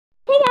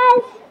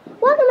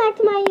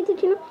to my YouTube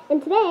channel,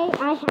 and today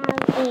I have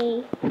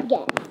a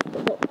guest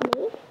with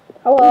me.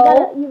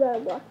 Hello. You gotta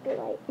block the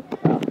light.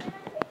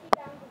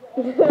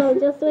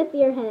 Just with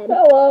your head.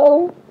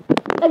 Hello.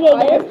 Okay,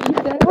 guys,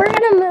 we're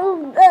gonna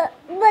move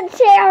the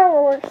chair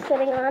we're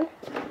sitting on,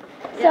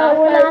 so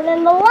we're not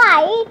in the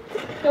light.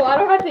 So I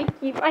don't have to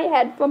keep my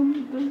head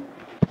from,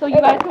 so you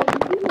guys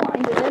don't be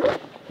blinded.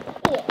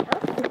 Yeah.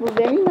 It was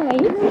very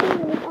nice.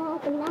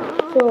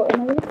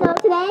 So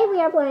today we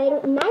are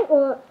playing Night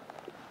One,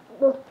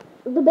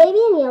 the baby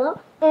in yellow,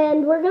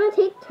 and we're gonna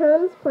take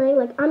turns playing.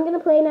 Like, I'm gonna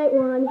play Night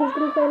 1, he's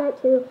gonna play Night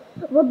 2.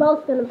 We're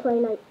both gonna play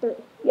Night 3.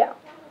 Yeah.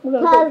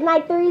 Because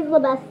Night 3 is the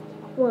best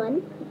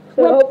one.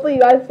 So hopefully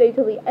you guys stay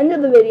till the end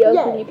of the video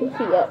so you can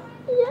see it.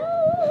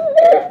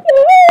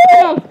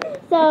 Okay,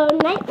 so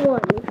Night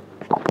 1.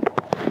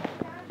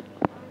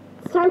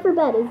 It's time for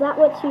bed. Is that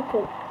what you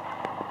think?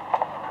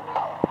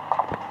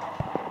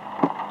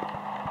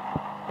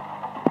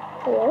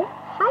 Hello?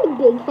 Hi,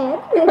 big head.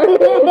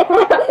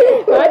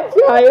 Hi,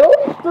 child.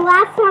 The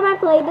last time I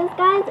played this,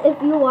 guys,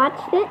 if you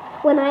watched it,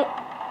 when I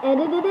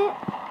edited it,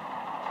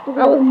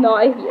 I was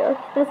not here.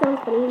 that sounds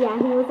funny. Yeah,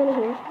 he wasn't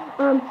here.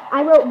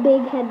 I wrote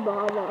big head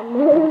bald on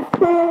this.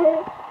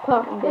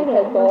 Big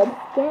head bald.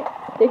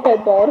 Big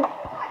head bald.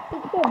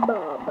 Big head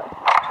bald.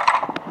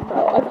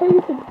 Oh, I thought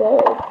you said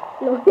bald.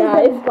 No,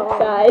 Guys.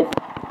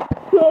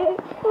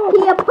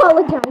 He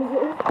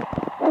apologizes.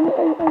 I'm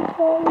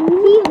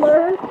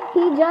sorry.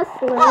 He just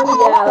learned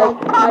Yeah,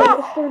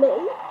 yesterday.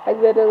 I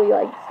literally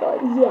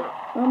started. Yeah.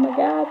 Oh my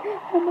god,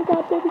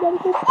 baby gotta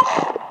go.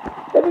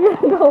 Baby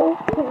gotta go.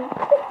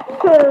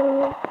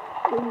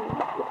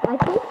 I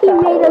think he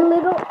made a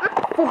little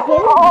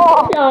accident.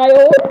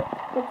 Child.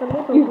 That's a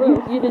little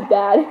gross. You did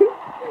bad.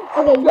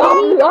 Okay,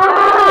 Jenny.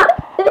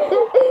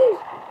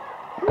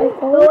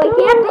 I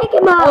can't pick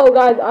him up. Oh,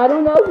 guys, I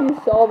don't know if you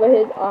saw, but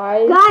his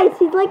eyes. Guys,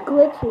 he's like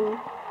glitching.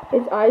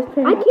 His eyes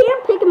turned. I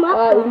can't pick him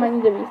up. We might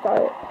need to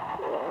restart it.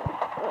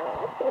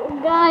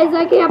 Guys,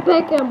 I can't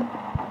pick him.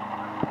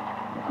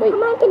 Wait.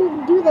 Come on, I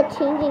can do the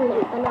changing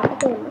now, but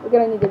not him. We're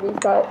gonna need to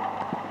restart.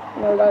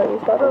 No, we gotta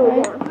restart it,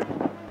 right?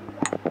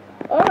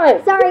 Yeah.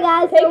 Alright. Sorry,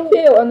 guys. Take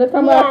two, and this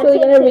time we're actually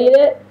take gonna two. read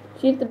it.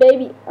 She's the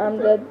baby. I'm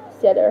the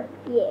sitter.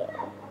 Yeah.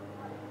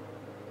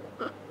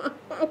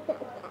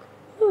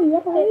 Oh,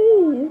 yeah.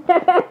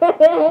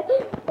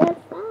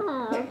 What's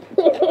up?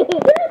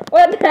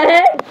 What the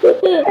heck?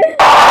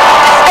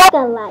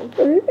 The light.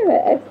 We're gonna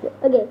exit.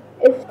 Okay.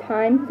 It's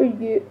time for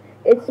you.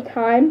 It's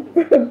time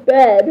for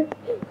bed.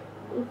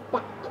 Is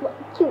that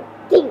what you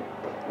think?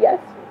 Yes.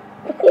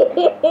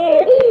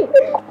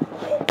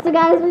 So,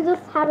 guys, we're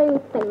just having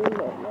funny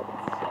moments.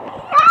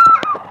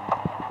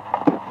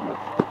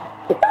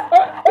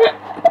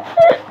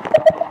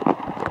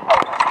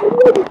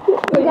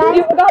 Guys,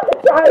 you forgot the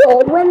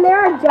child. When there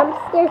are jump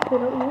scares, we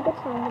don't need a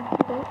child.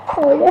 Okay?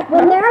 Oh yeah.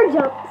 When there are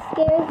jump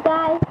scares,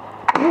 guys,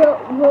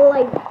 we'll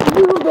like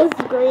do the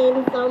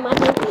scream so much.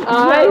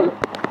 I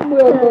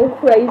will go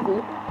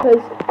crazy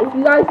because if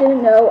you guys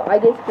didn't know, I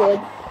get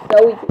scared so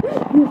easily.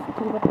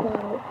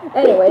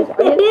 Anyways, I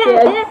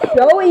get scared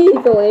so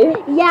easily.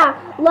 Yeah,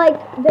 like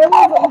there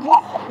was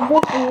just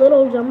this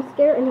little jump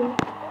scare, and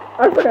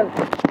I forgot.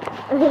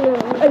 I know.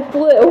 I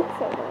flew.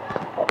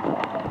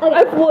 Okay.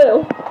 I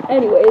flew.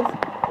 Anyways.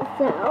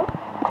 So,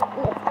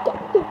 let's get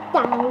this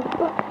down.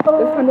 So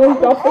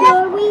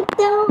we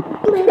don't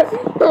glitch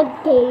the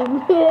game.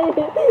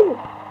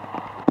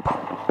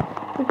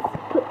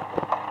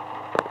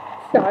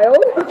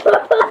 Child?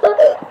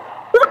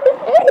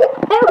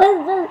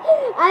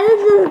 I was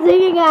just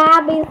singing a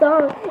happy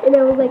song, and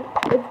it was like,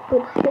 it's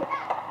good.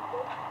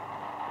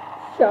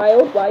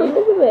 Child, why are you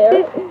over there?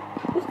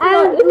 I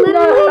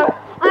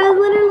was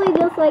literally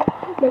just like,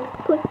 let's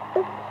put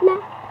the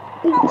snap.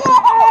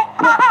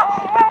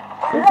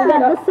 I forgot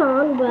the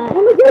song, but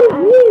oh my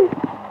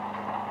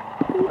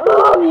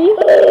god,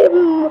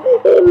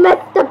 he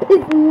messed up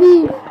his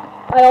knee.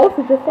 I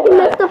also just saw He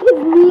messed up his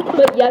knee.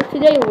 But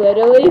yesterday,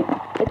 literally,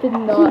 I did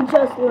not. He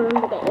just learned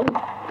the game.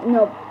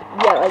 No,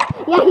 yeah,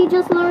 Yeah, he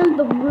just learned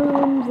the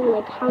rooms and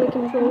like how to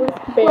control it.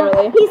 Barely.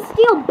 Well, he's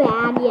still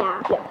bad,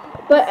 yeah. Yeah.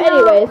 But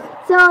anyways.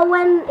 So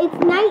when it's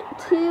night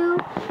 2,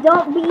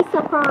 don't be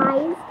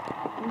surprised.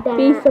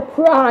 Be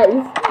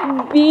surprised.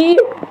 Be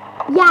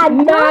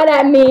mad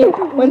at me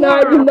when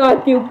I do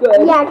not do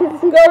good. Yeah, because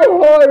he's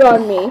go hard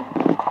on me.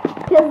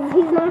 Because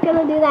he's not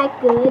gonna do that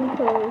good.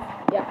 Cause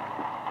yeah,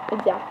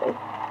 exactly.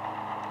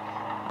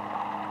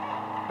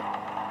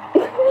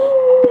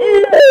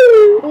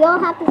 We all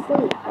have to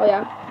sleep. Oh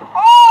yeah.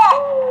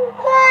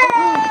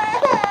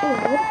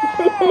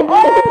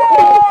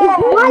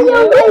 Why you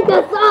make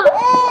us up?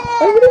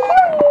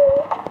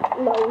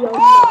 No, you're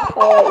not.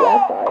 Oh yeah,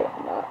 sorry.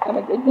 I'm a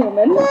good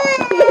human.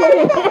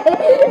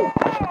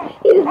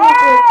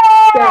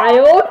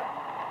 Child?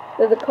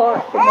 There's a car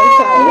in my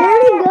child. Where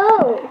did he go?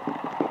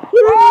 He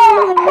was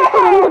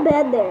in the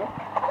bed there.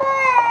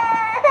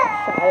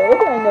 Child,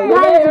 I know you're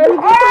Guys, there. we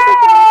just have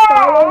to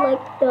follow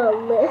like the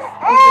list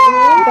of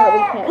rooms that we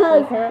can't see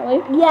apparently.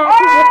 Yeah,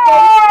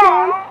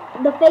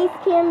 because the face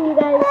cam you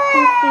guys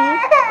can see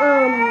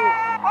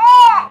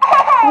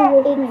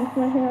It's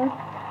my hair.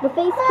 The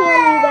face cam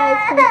you guys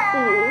can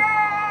see.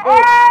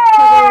 It's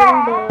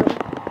covering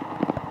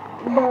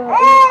the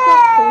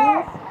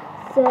instructions.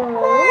 So,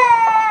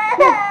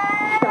 yeah.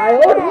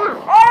 Child.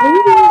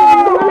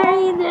 What are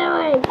you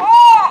doing?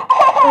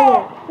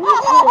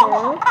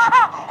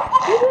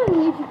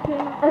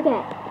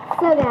 Okay,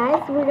 so guys,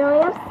 we're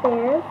going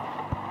upstairs,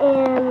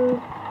 and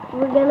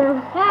we're gonna,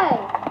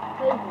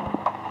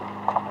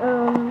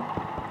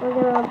 we're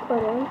gonna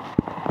put in.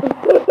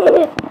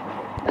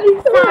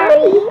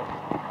 Sorry.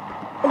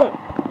 Okay,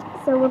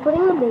 so we're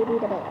putting the baby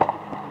to bed.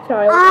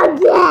 Child.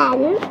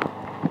 Again.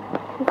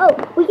 Oh,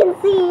 we can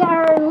see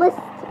our list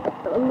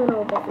a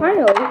little bit.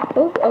 Finally.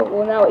 Oh,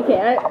 well, now we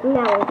can't.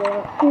 Now we do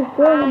it.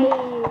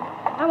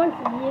 I want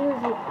to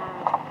use it.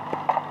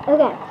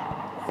 Okay,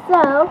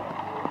 so.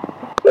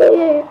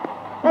 Okay,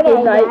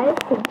 Good night. guys.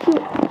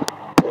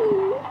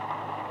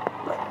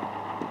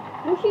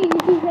 What's your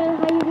YouTube channel?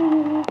 How you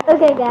doing?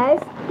 Okay, guys.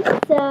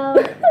 So.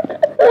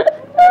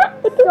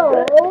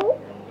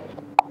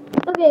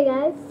 Okay,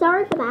 guys.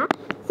 Sorry for that.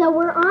 So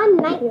we're on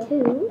night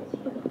 2.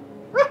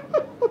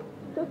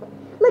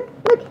 Look,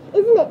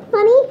 isn't it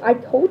funny? I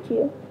told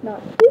you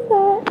not to do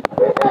that.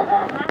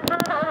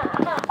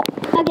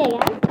 Okay,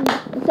 guys.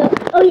 So,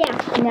 oh yeah.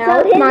 Now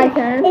so it's my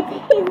turn. It's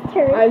his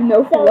turn. I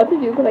know So- what to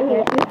do because I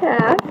can't do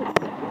tasks.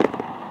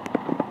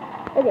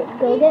 Okay,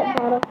 go get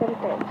bottle from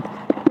fridge.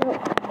 No,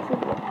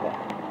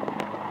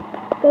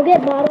 go get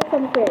bottle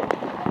from fridge.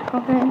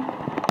 Okay.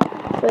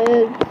 So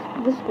it's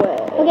this way.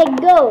 Okay,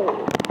 go.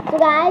 So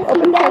guys,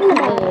 Open he's getting the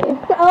sesame.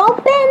 bottle.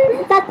 Open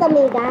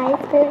sesame, guys.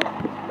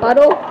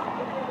 Bottle.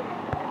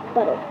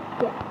 Bottle.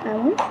 Yeah. I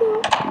want to.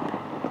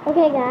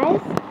 Okay, guys.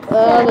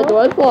 The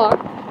door's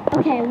locked.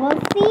 Okay, we'll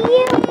see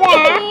you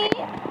back.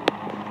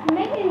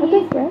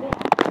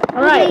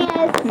 Alright. Okay,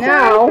 guys.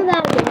 Now, Sorry for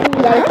that again.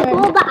 you gotta turn-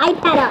 Hold the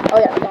iPad up. Oh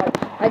yeah, sorry.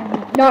 I'm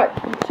not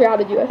sure how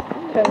to do this.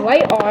 Turn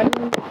light on.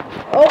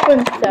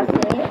 Open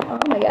sesame. Oh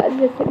my god, it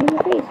just hit me in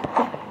the face.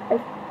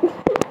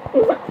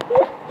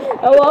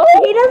 Hello?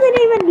 He doesn't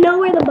even know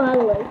where the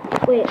bottle is.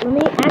 Wait, let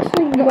me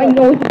actually. No, I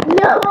know where the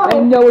I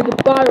No. know where the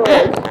bottle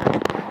is.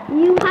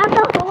 You have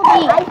to hold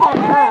the iPad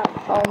up.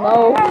 Oh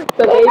no.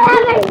 The You're baby.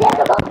 having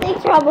difficulty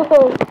trouble.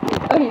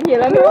 Okay, here,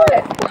 let me hold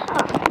it.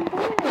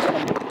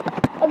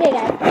 Okay,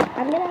 guys.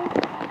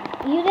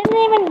 You didn't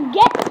even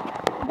get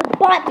the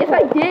bottle. Yes,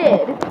 I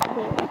did.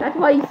 That's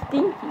why he's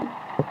stinky.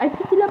 I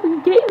picked it up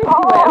and gave it to him.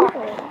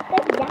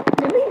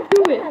 Let me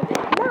do it.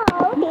 No,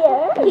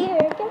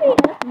 here, give me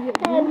this.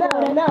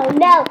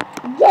 No.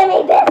 Give me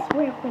this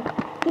real quick.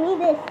 Give me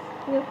this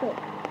real quick.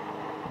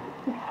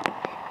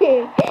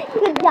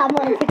 Good job,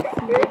 Monty.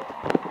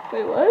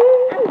 Wait, what?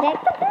 I'm back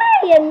to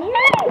playing. Yay!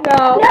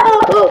 No. No!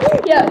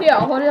 Here,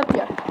 I'll hold it up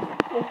here.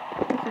 This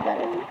is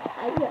better.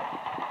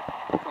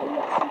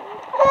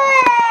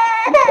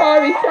 I'm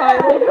sorry,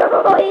 child.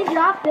 Oh, he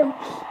dropped him.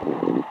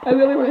 I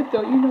really want to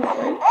throw you, know,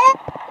 right?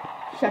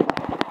 Shut up.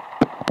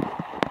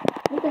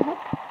 What the heck?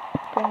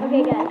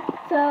 Okay, guys.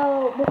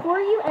 So, before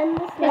you end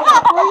this day,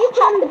 before you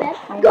put him to bed,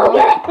 I go know.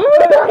 get it! Go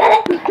get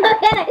it! Go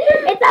get it!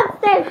 It's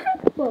upstairs!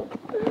 Whoa.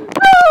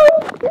 No!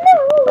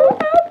 What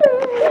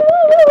happened?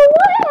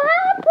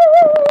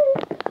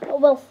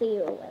 We'll see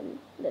you when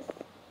this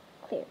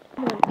cleared.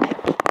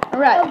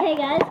 Alright. Okay,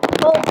 guys.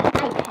 Hold the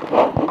iPad.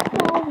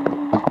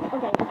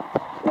 Okay.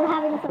 We're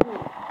having some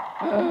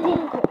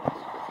difficulties.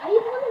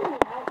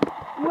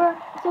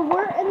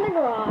 We're in the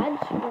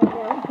garage right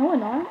now. No, we're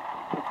not.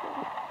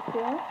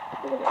 Yeah.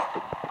 Look at this.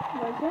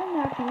 Where's your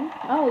napkin?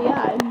 Oh,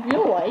 yeah, in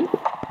real life.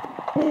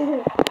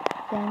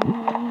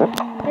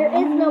 There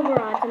is no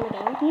garage in the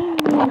game.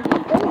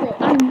 Build it.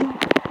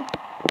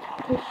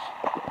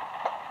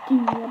 Give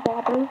me a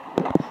bobber.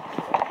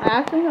 I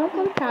actually know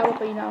some child,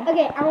 but you know.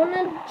 Okay, I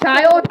wanna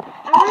Child.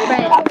 show you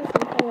Bang.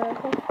 something real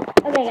quick.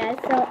 Okay, guys,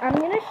 so I'm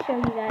gonna show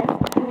you guys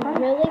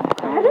something really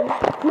cool.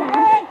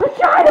 The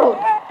child.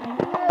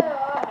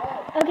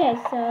 Okay,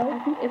 so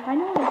If I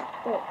know this.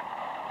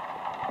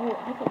 I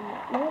did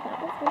not know that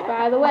was gonna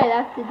By the way,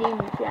 that's the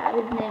demon child.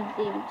 His name's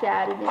Demon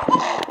Child.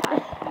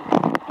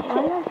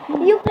 And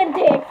this You can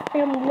text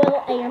him, we'll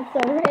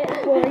answer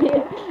it for you.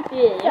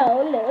 yeah.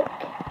 So look.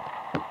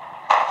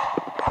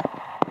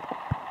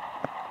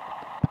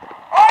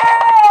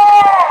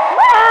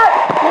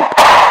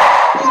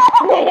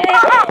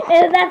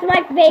 And that's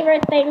my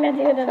favorite thing to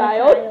do to the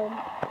Child? child.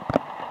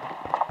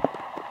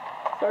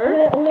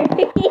 Sir?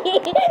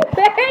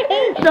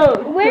 No.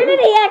 Where did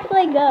he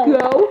actually go?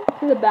 Go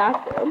to the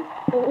bathroom.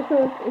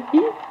 If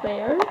he's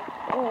there.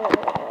 Oh,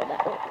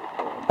 that was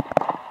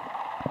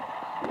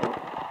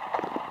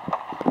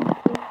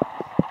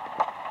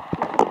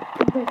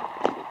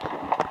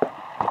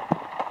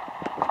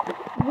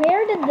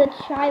Where did the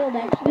child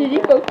actually Did he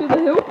go through the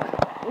hoop?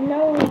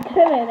 No, he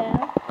couldn't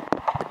have.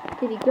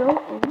 Did he go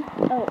in?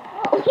 Oh.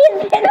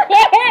 He's been there!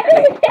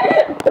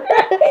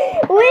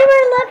 We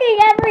were looking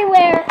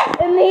everywhere,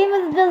 and he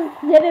was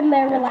just sitting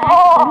there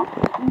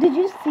relaxing. Did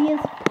you see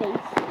his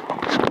face?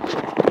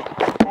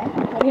 Okay.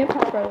 Let me have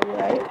properly,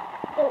 right?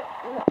 Oh,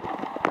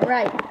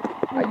 Alright.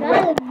 Are you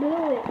gotta ready? do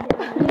it.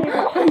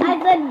 I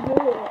said do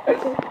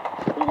it.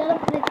 You gotta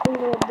put it a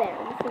little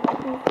down. So that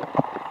he's...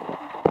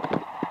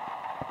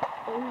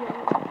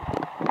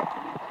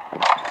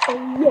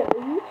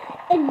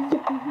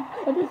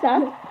 What's the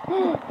sound?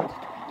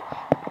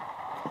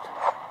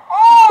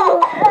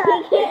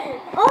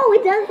 Oh,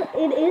 it does.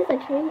 It is a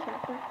train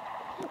chopper.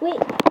 Wait,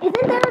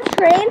 isn't there a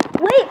train?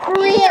 Wait, for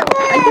real.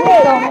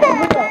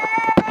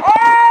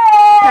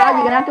 Chad,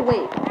 you're gonna have to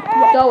wait.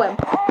 Show him.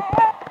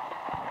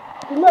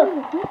 Look.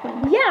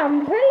 Yeah,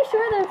 I'm pretty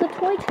sure there's a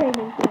toy train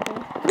in here.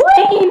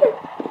 Train!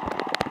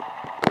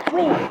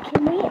 Wait,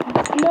 can we?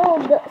 No,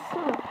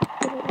 stop.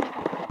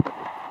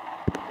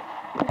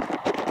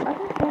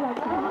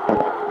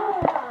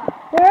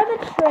 Where are the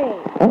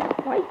trains?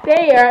 Right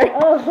there.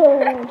 Oh.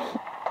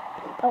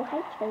 Oh,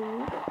 hi,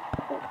 train.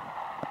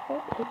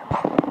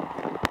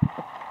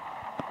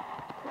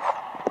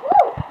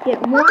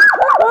 Get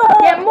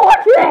more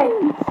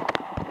trains!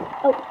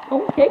 Oh.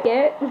 Don't kick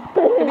it.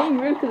 You're being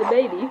rude to the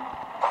baby.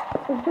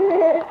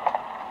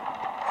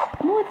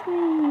 More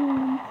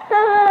trains.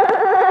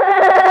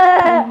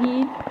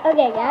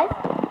 Okay, guys.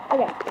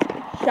 Okay.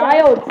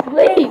 Child,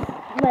 sleep.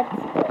 Let's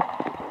go.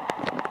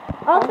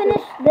 I'll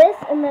finish this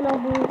and then I'll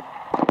do.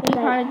 He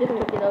kind of just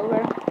took it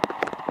over.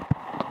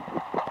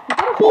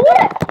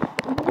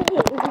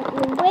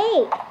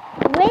 Wait.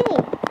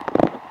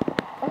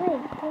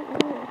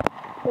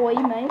 Oi,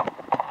 mate.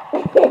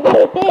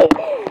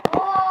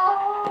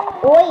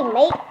 Oi,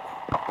 mate.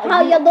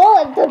 How you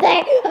doing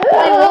today?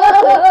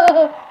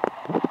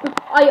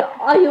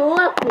 Are you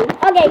lucky?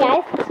 Okay,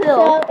 guys.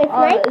 So it's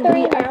night 3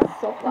 these now. are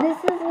so fun. This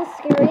is the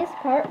scariest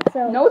part. So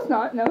No, it's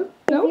not. No.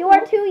 if you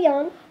are too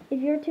young, to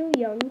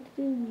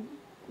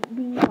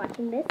be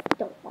watching this,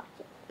 don't watch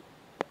it.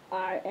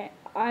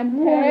 I'm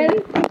 10.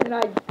 And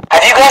I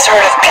Have you guys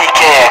heard of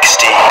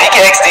PKXD?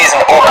 PKXD is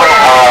an open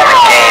world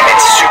game.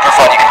 It's super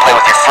fun. You can play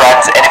with your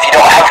friends, and if you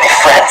don't have any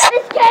friends,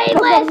 It's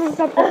gameless.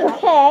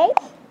 Okay.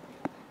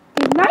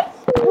 Good night.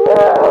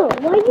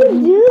 Why'd you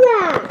do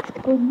that?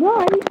 Good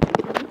night.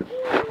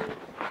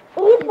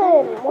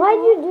 Ethan,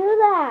 why'd you do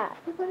that?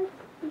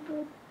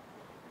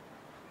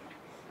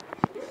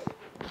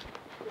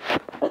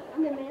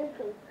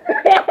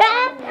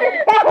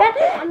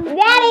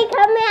 Daddy,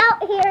 come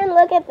out here and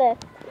look at this.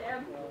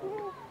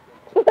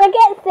 Look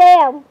at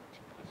Sam.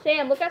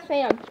 Sam, look at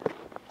Sam.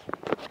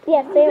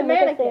 Yeah, Sam, look at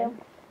mannequin.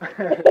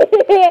 Sam.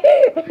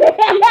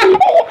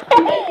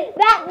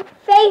 That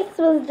face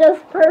was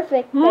just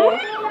perfect there.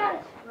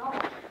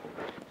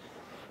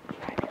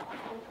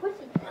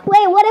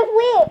 Wait, what if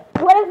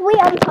we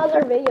unpause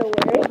our video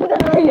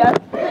wearing Yes.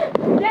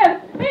 Sam,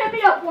 hand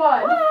me up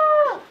one.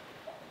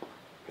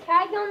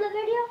 Tag on the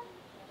video?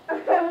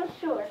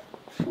 Sure.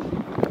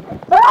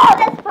 Oh,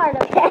 this part,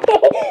 okay?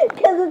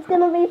 Because it's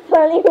going to be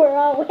funny. We're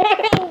all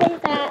wearing these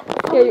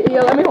hats.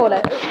 Here, let me hold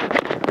it.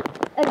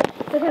 Okay,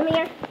 so come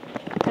here.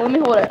 Here, let me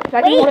hold it.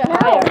 I can Wait, hold it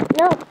higher.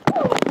 no.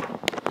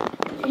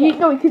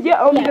 No, because you're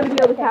only going to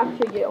be able to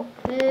capture you.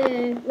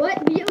 What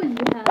views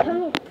you have?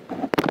 Come here.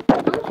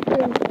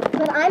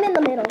 But I'm in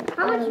the middle.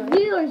 How I much don't know.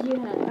 viewers you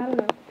have? I don't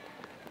know.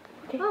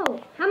 Oh,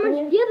 how much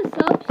do you have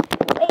subs?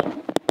 Wait,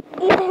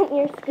 Ethan,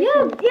 you're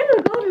squishing. You have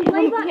a golden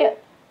play button. Here,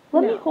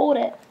 let me hold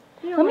it.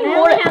 You Let me I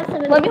hold only it. have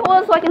 7. Let me hold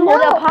it so I can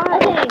hold it up high.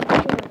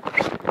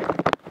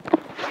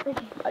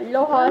 Okay.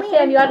 Aloha,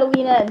 Sam, you gotta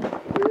lean in.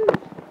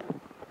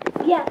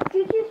 Yeah,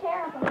 scoot your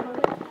chair up a little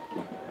bit.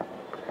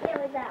 Yeah,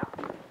 like that.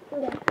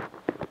 Okay.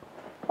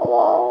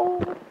 Hello.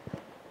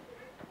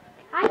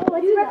 Hi,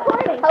 what's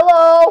recording?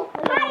 Hello.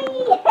 Hi.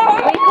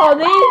 What do you call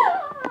these?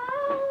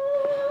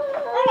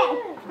 Okay.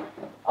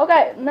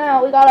 Okay,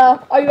 now we gotta.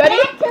 Are you ready?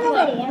 Back to the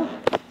video.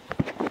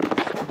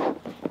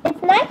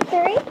 It's night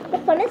 3, the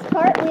funnest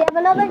part. We have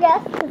another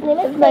guest. His name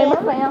is His name is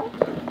Sam.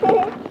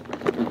 Sam.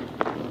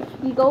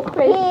 You go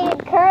crazy. He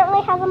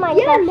currently has a Minecraft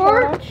Yeah, channel.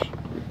 merch.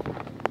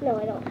 No,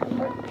 I don't have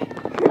merch.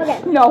 Okay,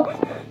 No.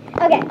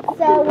 okay,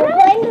 so we're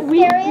playing the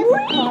scariest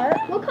part.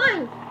 What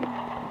kind?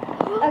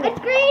 Okay. It's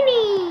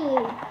greeny.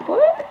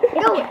 What? Go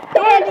on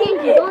the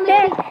change it. Go on the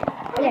change.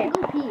 Okay. Go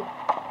pee.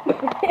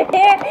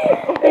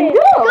 No.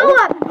 Go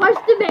up. Push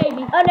the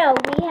baby. Oh no,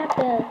 we have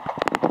to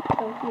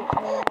go here.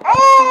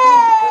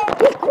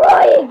 He's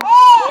crying!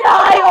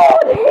 Child.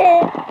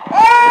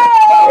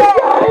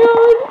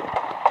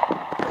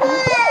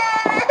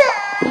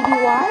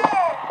 TBY?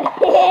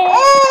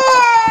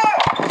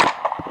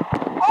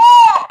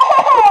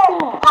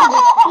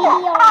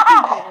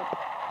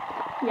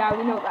 Yeah,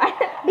 we know that.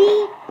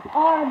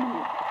 BRB.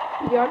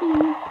 You already.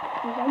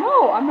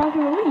 No, I'm not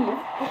gonna leave.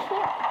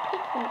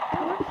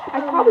 I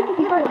probably can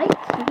get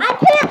I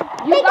can't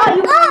You pick got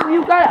it up! you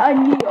got a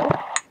kneel.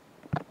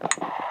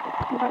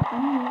 You got a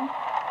kneel.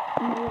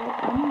 And you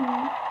got a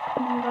kneel.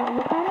 And you gotta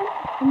look at him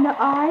in the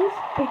eyes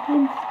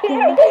and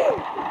stare.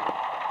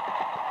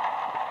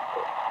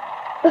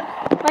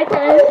 My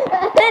turn.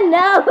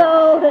 No!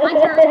 My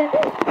turn.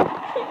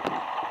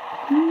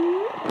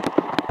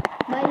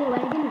 By the way,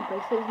 I'm gonna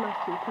braces my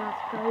C-class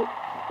coat.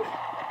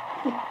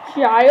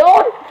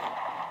 Child.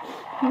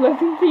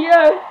 Listen to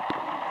you.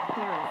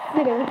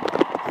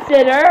 count.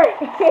 Sitter.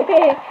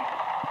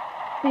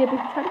 Yeah, but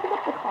try to pick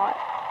up the cot.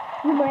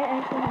 You might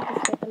actually have to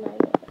stick a knife.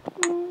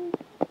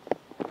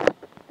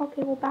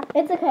 Okay, well back.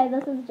 It's okay,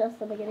 this is just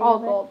the beginning All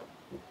of it. gold.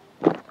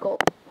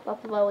 Gold.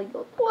 That's literally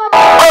gold.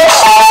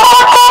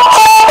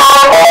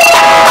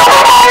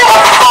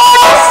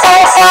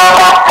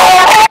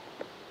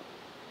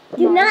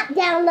 Do not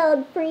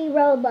download free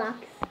Robux.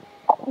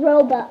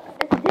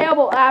 It's a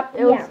terrible app.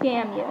 It will Yeah.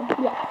 scam you.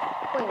 Yes.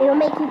 It'll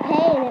make you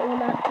pay and it will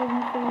not give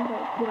you free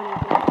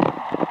Robux.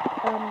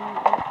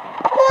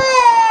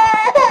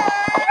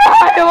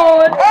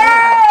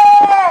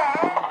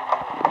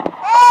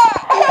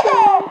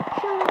 Child.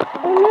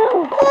 Oh no!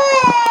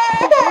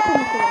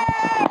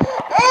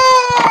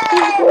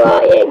 He's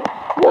crying.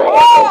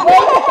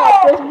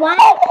 What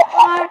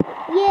are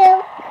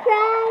you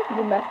crying?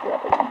 You messed it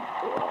up again.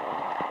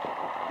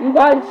 You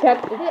gotta check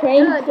the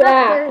train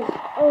tracks.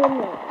 Oh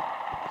no.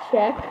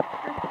 Check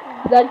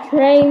the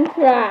train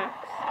tracks.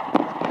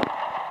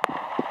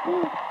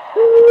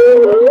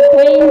 The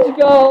trains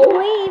go. Can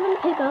we even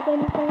pick up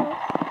anything else?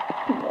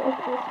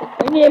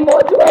 We need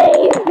more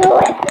trains. No.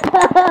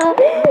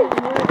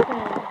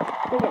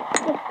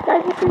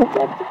 Guys, we should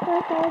check the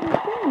 5,000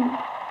 trains.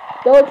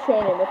 Don't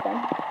train it with them.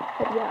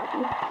 I'll be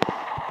happy.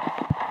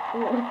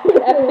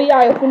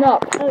 FBI, open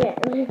up. Okay.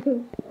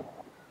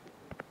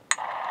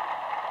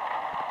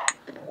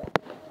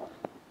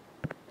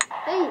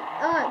 Hey,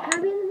 can I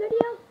be in the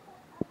video?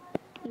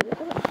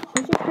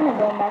 She's just kind of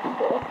going back and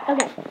forth.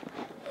 Okay.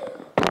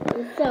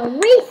 So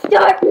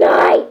restart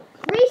night.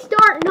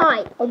 Restart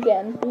night.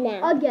 Again.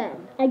 Now.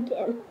 Again.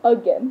 Again.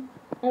 Again.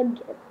 Again.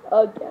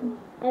 Again.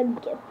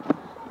 Again.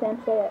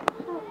 Can't say it.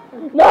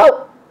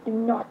 No! Do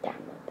not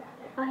download that.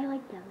 I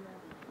like them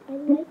I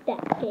like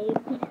that game.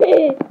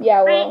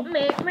 Yeah, well.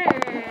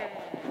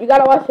 You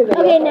gotta watch the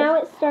video. Okay, first. now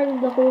it started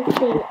the whole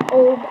thing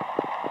over.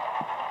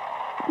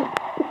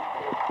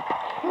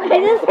 I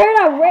just heard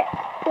a rip.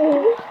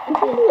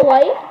 The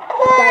light?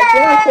 Guys,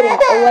 you're not kidding.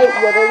 The light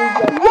literally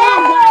just... Yeah,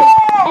 guys.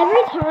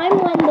 Every time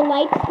when the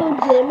lights go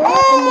dimmer in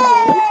the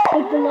game,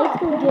 like the lights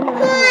go dimmer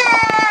in the game.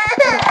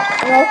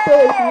 And also,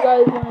 if you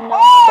guys want to know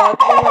how dark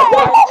the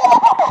light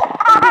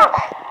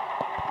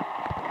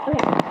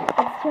Okay,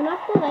 let's turn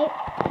off the light,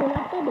 turn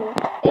off the door.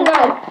 Hey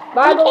guys,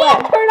 by We the way,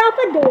 can't turn off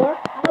a door.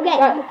 Okay,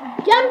 Guys.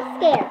 jump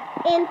scare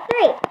in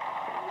 3,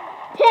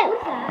 2,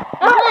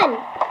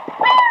 1.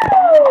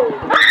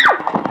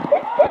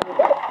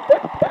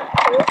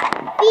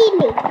 Feed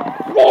me.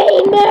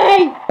 Feed me.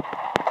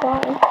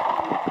 Why?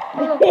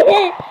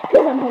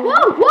 Because I'm hungry.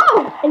 Whoa,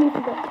 whoa! I need to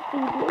go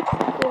feed me.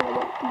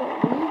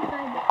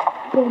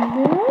 Good night.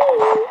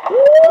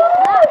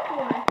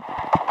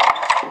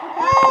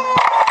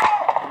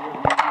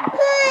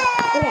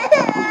 Look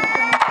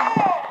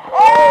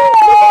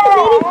at the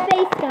baby's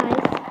face,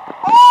 guys.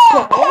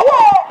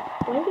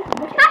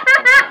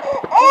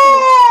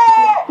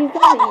 he's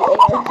gonna eat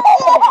air.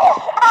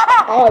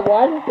 Oh,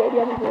 why does baby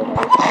have to do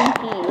another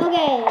stinky?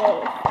 Okay,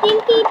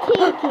 stinky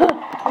tinky.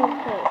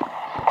 Okay.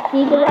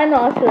 He's a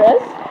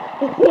rhinoceros.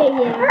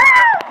 Yeah.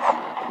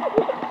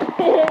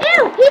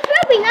 Ew, he's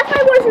pooping. That's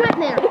my worst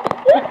nightmare.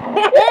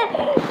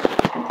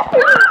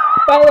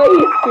 By the way,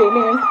 he's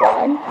screaming and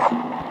crying.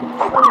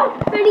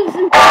 Freddy's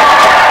and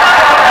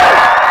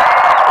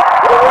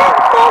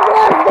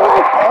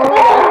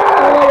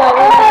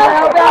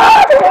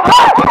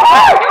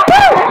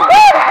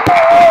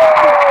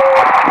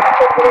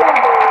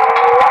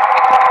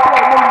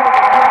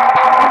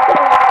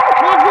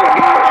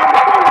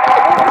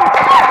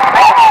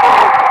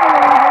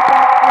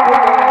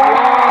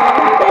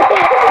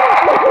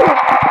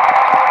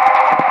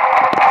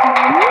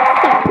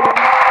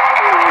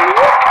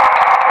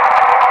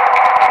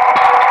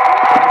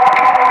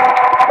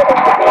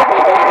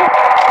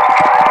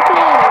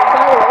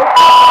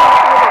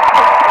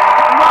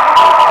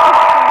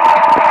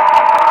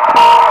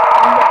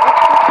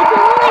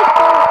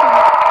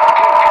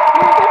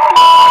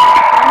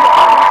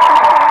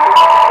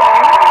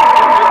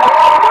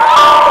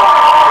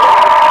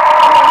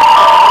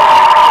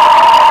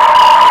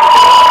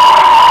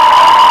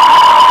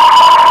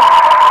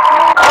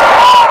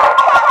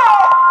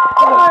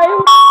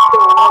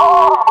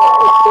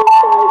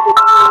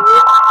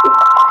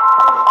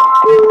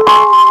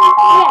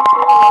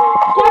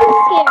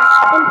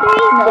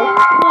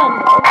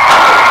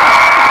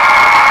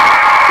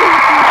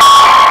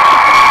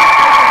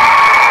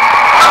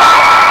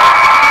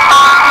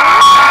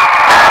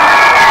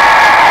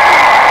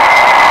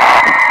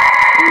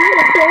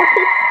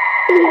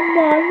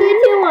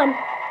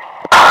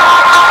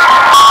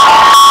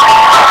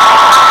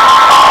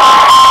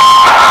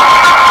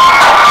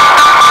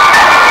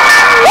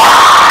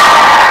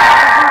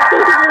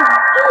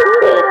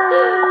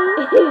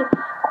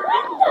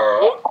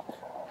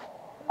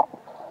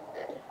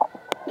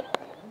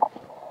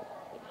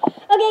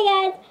Okay,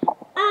 guys,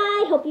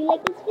 I hope you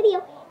liked this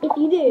video. If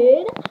you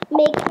did,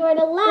 make sure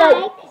to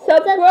like,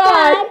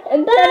 Subscribe,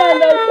 and turn on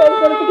those post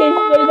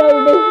notifications so you know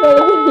when there's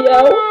another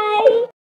video.